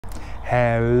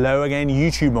Hello again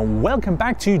YouTube, and welcome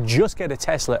back to Just Get a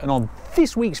Tesla. And on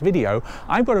this week's video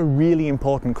I've got a really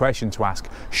important question to ask.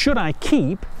 Should I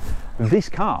keep this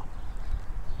car?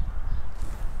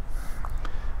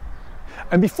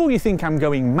 And before you think I'm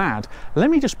going mad, let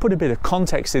me just put a bit of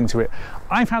context into it.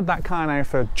 I've had that car now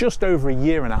for just over a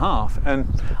year and a half, and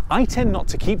I tend not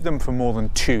to keep them for more than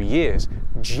 2 years.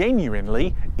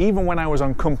 Genuinely, even when I was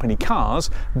on company cars,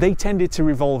 they tended to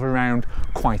revolve around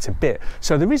quite a bit.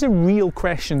 So there is a real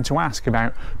question to ask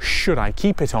about, should I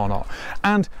keep it or not?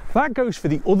 And that goes for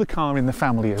the other car in the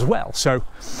family as well. So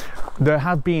there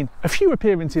have been a few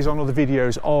appearances on other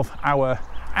videos of our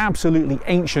absolutely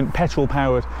ancient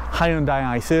petrol-powered Hyundai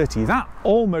i30. That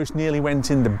almost nearly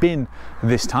went in the bin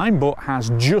this time, but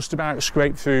has just about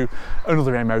scraped through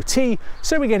another MOT,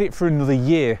 so we get it for another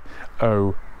year.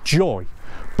 Oh joy.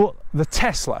 But the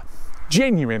Tesla,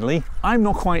 genuinely, I'm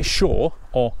not quite sure,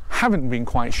 or haven't been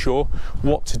quite sure,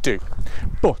 what to do.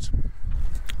 But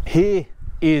here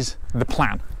is the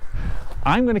plan.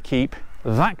 I'm going to keep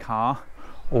that car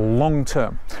long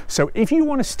term. So if you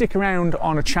want to stick around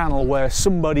on a channel where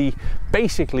somebody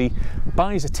basically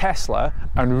buys a Tesla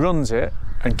and runs it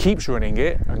and keeps running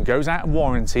it and goes out of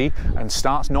warranty and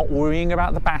starts not worrying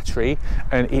about the battery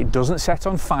and it doesn't set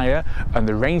on fire and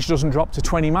the range doesn't drop to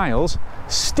 20 miles,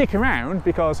 stick around,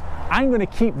 because I'm going to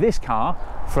keep this car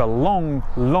for a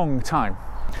long time.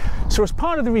 So as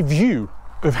part of the review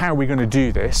of how we're going to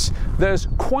do this, there's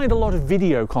quite a lot of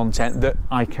video content that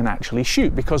I can actually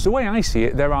shoot, because the way I see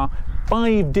it, there are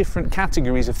 5 different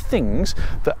categories of things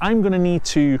that I'm going to need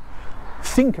to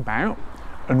think about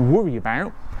and worry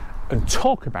about and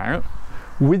talk about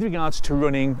with regards to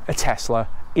running a Tesla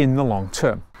in the long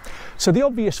term. So the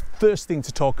obvious first thing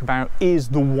to talk about is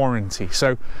the warranty.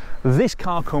 So this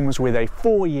car comes with a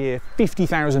 4-year,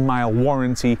 50,000 mile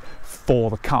warranty for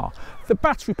the car. The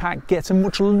battery pack gets a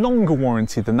much longer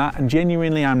warranty than that, and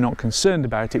genuinely I'm not concerned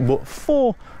about it, but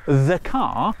for the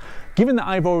car, given that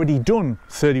I've already done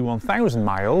 31,000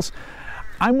 miles,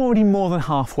 I'm already more than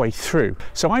halfway through.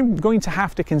 So I'm going to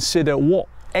have to consider what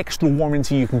extra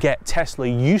warranty you can get. Tesla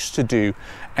used to do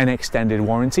an extended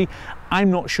warranty.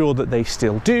 I'm not sure that they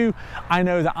still do. I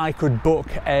know that I could book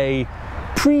a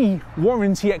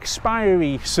pre-warranty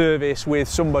expiry service with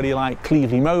somebody like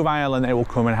Cleverly Mobile, and they will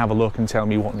come and have a look and tell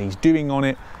me what needs doing on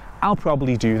it. I'll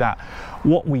probably do that.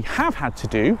 What we have had to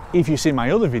do, if you see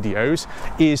my other videos,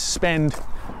 is spend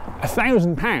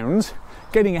 £1,000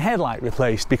 getting a headlight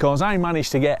replaced, because I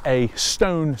managed to get a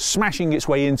stone smashing its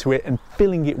way into it and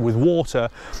filling it with water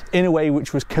in a way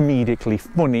which was comedically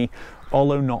funny,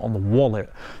 although not on the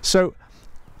wallet. So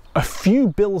a few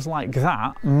bills like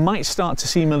that might start to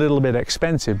seem a little bit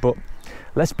expensive, but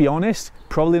let's be honest,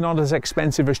 probably not as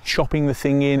expensive as chopping the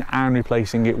thing in and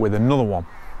replacing it with another one.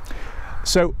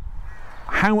 So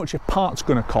how much are parts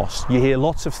going to cost? You hear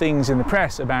lots of things in the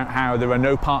press about how there are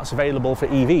no parts available for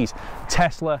EVs.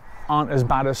 Tesla aren't as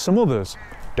bad as some others.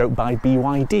 Don't buy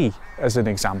BYD as an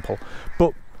example,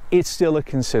 but it's still a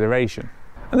consideration.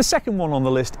 And the second one on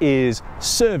the list is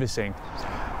servicing.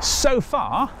 So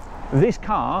far, this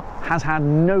car has had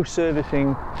no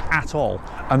servicing at all.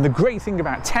 And the great thing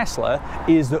about Tesla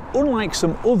is that, unlike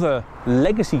some other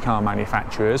legacy car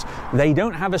manufacturers, they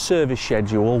don't have a service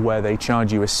schedule where they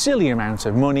charge you a silly amount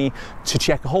of money to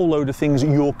check a whole load of things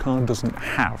your car doesn't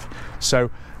have. So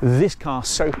this car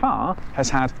so far has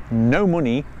had no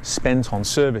money spent on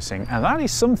servicing, and that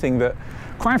is something that,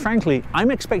 quite frankly,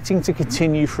 I'm expecting to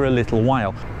continue for a little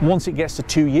while. Once it gets to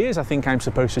 2 years, I think I'm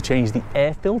supposed to change the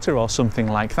air filter or something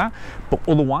like that. But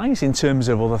otherwise, in terms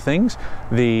of other things,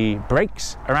 the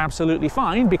brakes are absolutely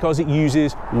fine because it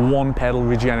uses one pedal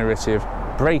regenerative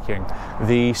braking.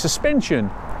 The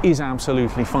suspension is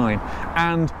absolutely fine,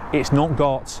 and it's not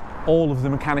got all of the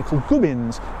mechanical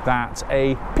gubbins that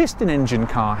a piston engine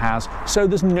car has, so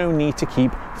there's no need to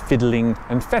keep fiddling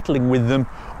and fettling with them,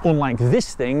 unlike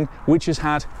this thing, which has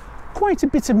had quite a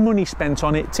bit of money spent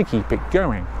on it to keep it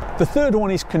going. The third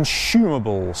one is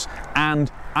consumables,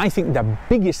 and I think the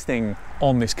biggest thing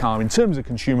on this car in terms of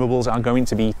consumables are going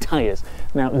to be tyres.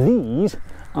 Now these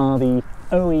are the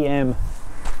OEM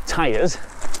tyres,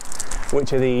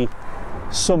 which are the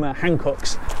summer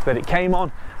Hankooks that it came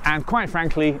on, and quite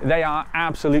frankly they are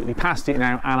absolutely past it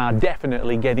now and are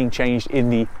definitely getting changed in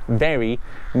the very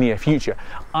near future.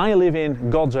 I live in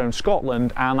God's own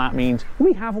Scotland, and that means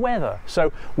we have weather,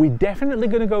 so we're definitely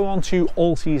going to go on to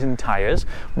all season tyres.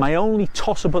 My only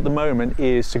toss up at the moment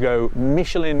is to go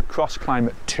Michelin Cross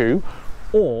Climate 2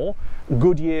 or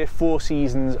Goodyear 4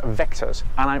 Seasons Vectors,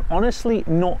 and I'm honestly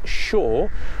not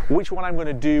sure which one I'm going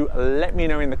to do. Let me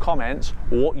know in the comments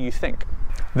what you think.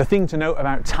 The thing to note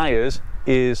about tyres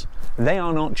is they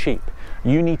are not cheap.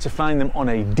 You need to find them on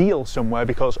a deal somewhere,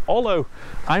 because although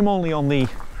I'm only on the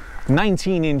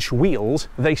 19-inch wheels,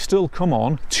 they still come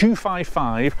on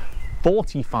 255,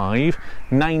 45,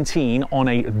 19 on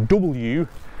a W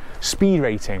speed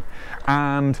rating,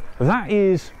 and that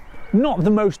is not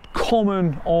the most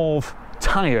common of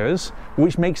tyres,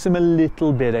 which makes them a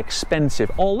little bit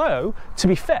expensive. Although, to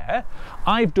be fair,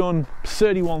 I've done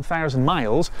 31,000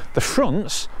 miles. The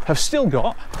fronts have still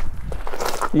got,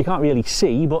 you can't really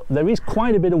see, but there is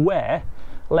quite a bit of wear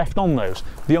left on those.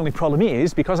 The only problem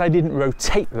is, because I didn't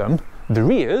rotate them, the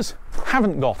rears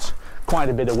haven't got quite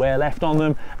a bit of wear left on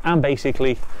them and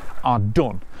basically are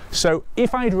done. So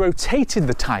if I'd rotated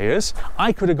the tyres,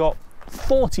 I could have got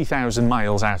 40,000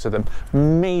 miles out of them,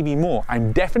 maybe more.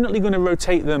 I'm definitely going to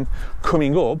rotate them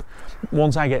coming up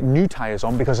once I get new tyres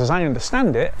on, because as I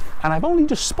understand it, and I've only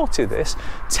just spotted this,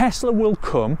 Tesla will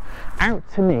come out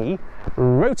to me,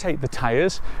 rotate the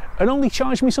tyres, and only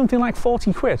charge me something like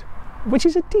 40 quid, which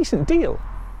is a decent deal.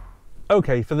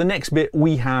 Okay, for the next bit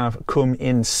we have come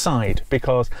inside,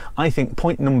 because I think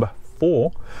point number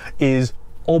 4 is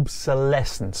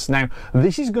obsolescence. Now,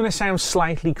 this is going to sound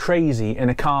slightly crazy in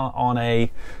a car on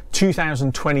a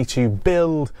 2022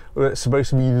 build that's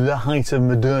supposed to be the height of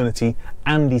modernity,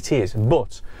 and it is,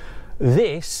 but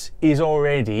this is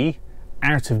already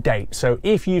out of date. So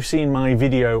if you've seen my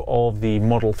video of the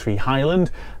Model 3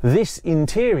 Highland, this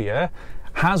interior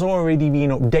has already been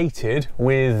updated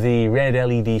with the red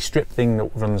LED strip thing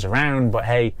that runs around, but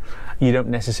hey, you don't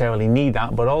necessarily need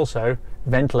that, but also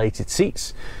ventilated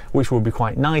seats, which will be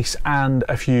quite nice, and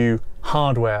a few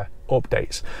hardware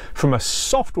updates. From a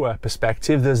software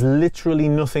perspective, there's literally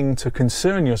nothing to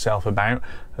concern yourself about.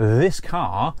 This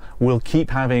car will keep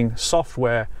having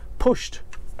software pushed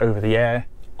over the air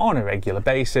on a regular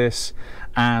basis,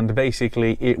 and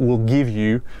basically it will give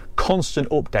you constant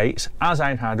updates, as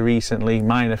I've had recently,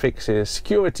 minor fixes,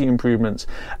 security improvements,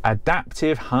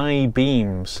 adaptive high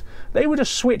beams. They were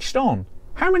just switched on.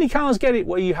 How many cars get it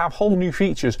where you have whole new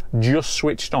features just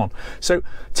switched on? So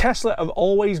Tesla are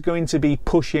always going to be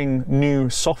pushing new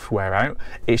software out.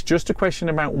 It's just a question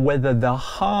about whether the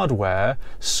hardware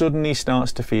suddenly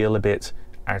starts to feel a bit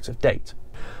out of date.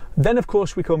 Then of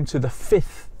course we come to the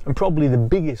 5th and probably the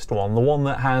biggest one, the one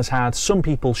that has had some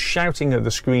people shouting at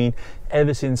the screen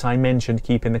ever since I mentioned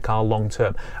keeping the car long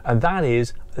term, and that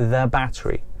is the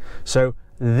battery. So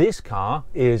this car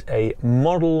is a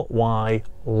Model Y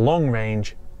long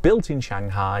range, built in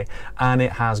Shanghai, and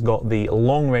it has got the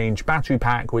long range battery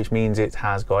pack, which means it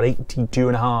has got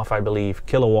 82.5, I believe,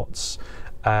 kilowatts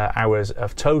hours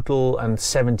of total, and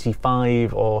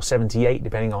 75 or 78,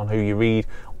 depending on who you read,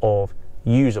 of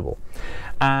usable.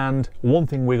 And one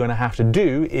thing we're going to have to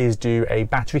do is do a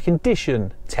battery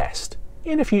condition test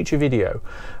in a future video,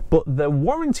 but the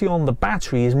warranty on the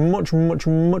battery is much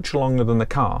longer than the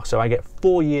car. So I get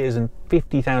 4 years and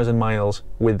 50,000 miles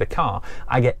with the car.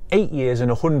 I get 8 years and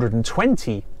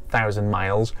 120,000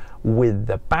 miles with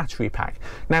the battery pack.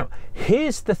 Now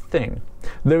here's the thing,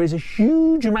 there is a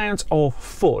huge amount of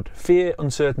FUD, fear,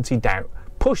 uncertainty, doubt,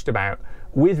 pushed about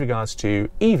with regards to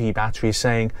EV batteries,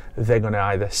 saying they're going to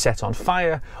either set on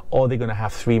fire or they're going to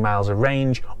have 3 miles of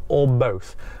range, or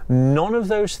both. None of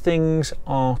those things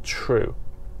are true.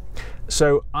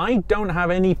 So I don't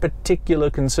have any particular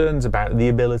concerns about the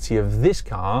ability of this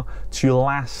car to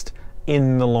last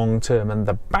in the long term. And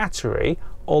the battery,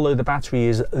 although the battery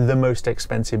is the most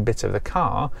expensive bit of the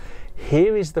car,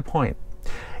 here is the point.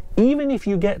 Even if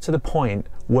you get to the point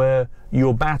where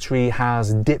your battery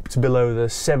has dipped below the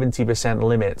 70%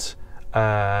 limit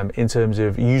in terms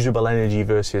of usable energy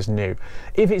versus new,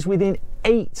 if it's within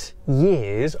 8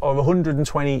 years of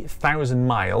 120,000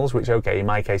 miles, which, okay, in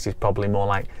my case is probably more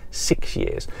like 6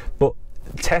 years, but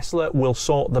Tesla will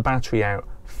sort the battery out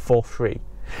for free.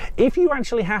 If you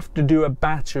actually have to do a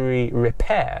battery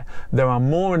repair, there are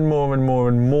more and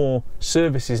more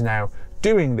services now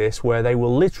doing this, where they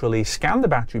will literally scan the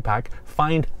battery pack,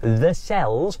 find the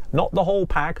cells, not the whole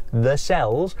pack, the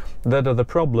cells that are the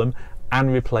problem,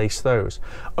 and replace those.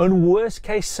 And worst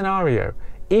case scenario,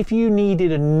 if you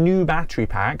needed a new battery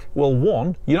pack, well,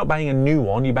 1, you're not buying a new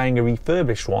one, you're buying a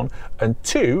refurbished one, and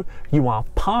 2, you are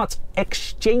part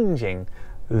exchanging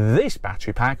this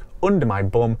battery pack under my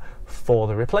bum for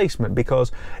the replacement,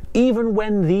 because even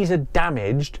when these are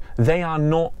damaged, they are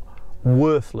not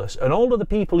worthless. And all of the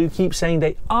people who keep saying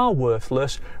they are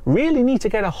worthless really need to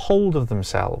get a hold of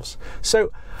themselves.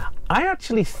 So I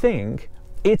actually think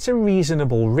it's a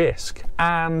reasonable risk,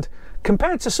 and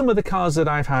compared to some of the cars that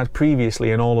I've had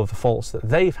previously and all of the faults that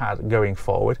they've had going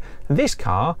forward, this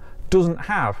car doesn't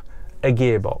have a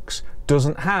gearbox,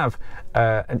 doesn't have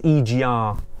an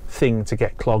EGR thing to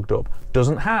get clogged up,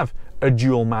 doesn't have a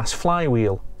dual mass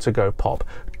flywheel to go pop,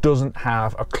 doesn't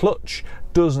have a clutch,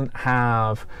 doesn't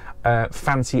have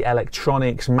fancy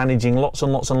electronics managing lots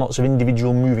and lots and lots of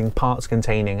individual moving parts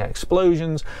containing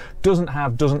explosions, doesn't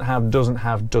have.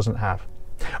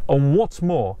 And what's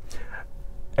more,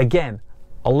 again,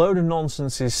 a load of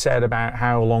nonsense is said about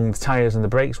how long the tyres and the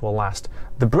brakes will last.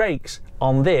 The brakes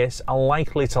on this are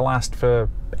likely to last for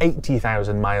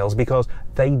 80,000 miles because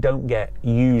they don't get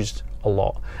used a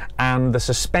lot, and the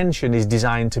suspension is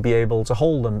designed to be able to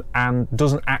hold them and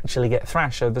doesn't actually get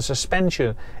thrashed, so the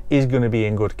suspension is going to be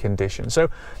in good condition. So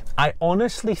I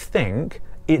honestly think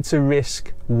it's a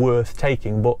risk worth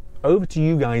taking, but over to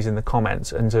you guys in the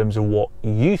comments in terms of what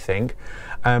you think.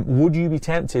 Would you be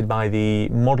tempted by the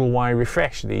Model Y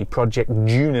refresh, the Project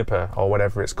Juniper or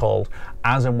whatever it's called,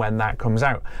 as and when that comes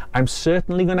out? I'm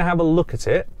certainly going to have a look at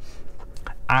it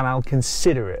and I'll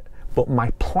consider it, but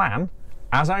my plan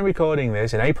as I'm recording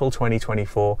this in April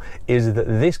 2024 is that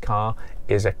this car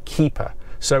is a keeper.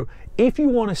 So if you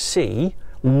want to see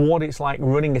what it's like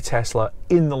running a Tesla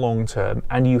in the long term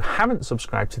and you haven't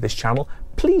subscribed to this channel,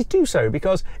 please do so,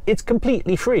 because it's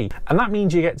completely free, and that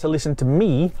means you get to listen to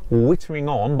me whittering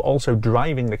on but also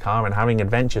driving the car and having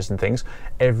adventures and things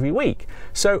every week.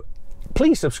 So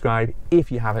please subscribe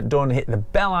if you haven't done, hit the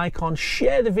bell icon,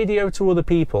 share the video to other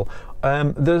people.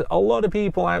 There's a lot of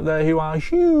people out there who are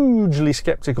hugely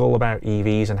skeptical about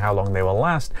EVs and how long they will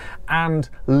last, and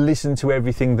listen to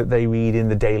everything that they read in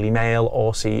the Daily Mail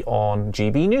or see on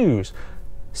GB News.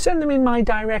 Send them in my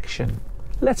direction.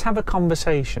 Let's have a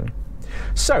conversation.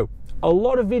 So, a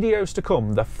lot of videos to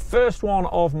come. The first one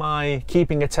of my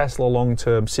Keeping a Tesla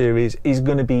Long-Term series is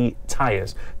going to be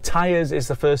tyres. Tyres is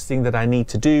the first thing that I need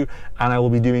to do, and I will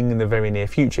be doing in the very near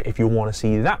future. If you want to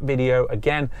see that video,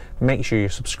 again, make sure you're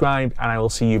subscribed, and I will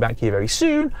see you back here very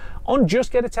soon on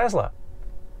Just Get a Tesla.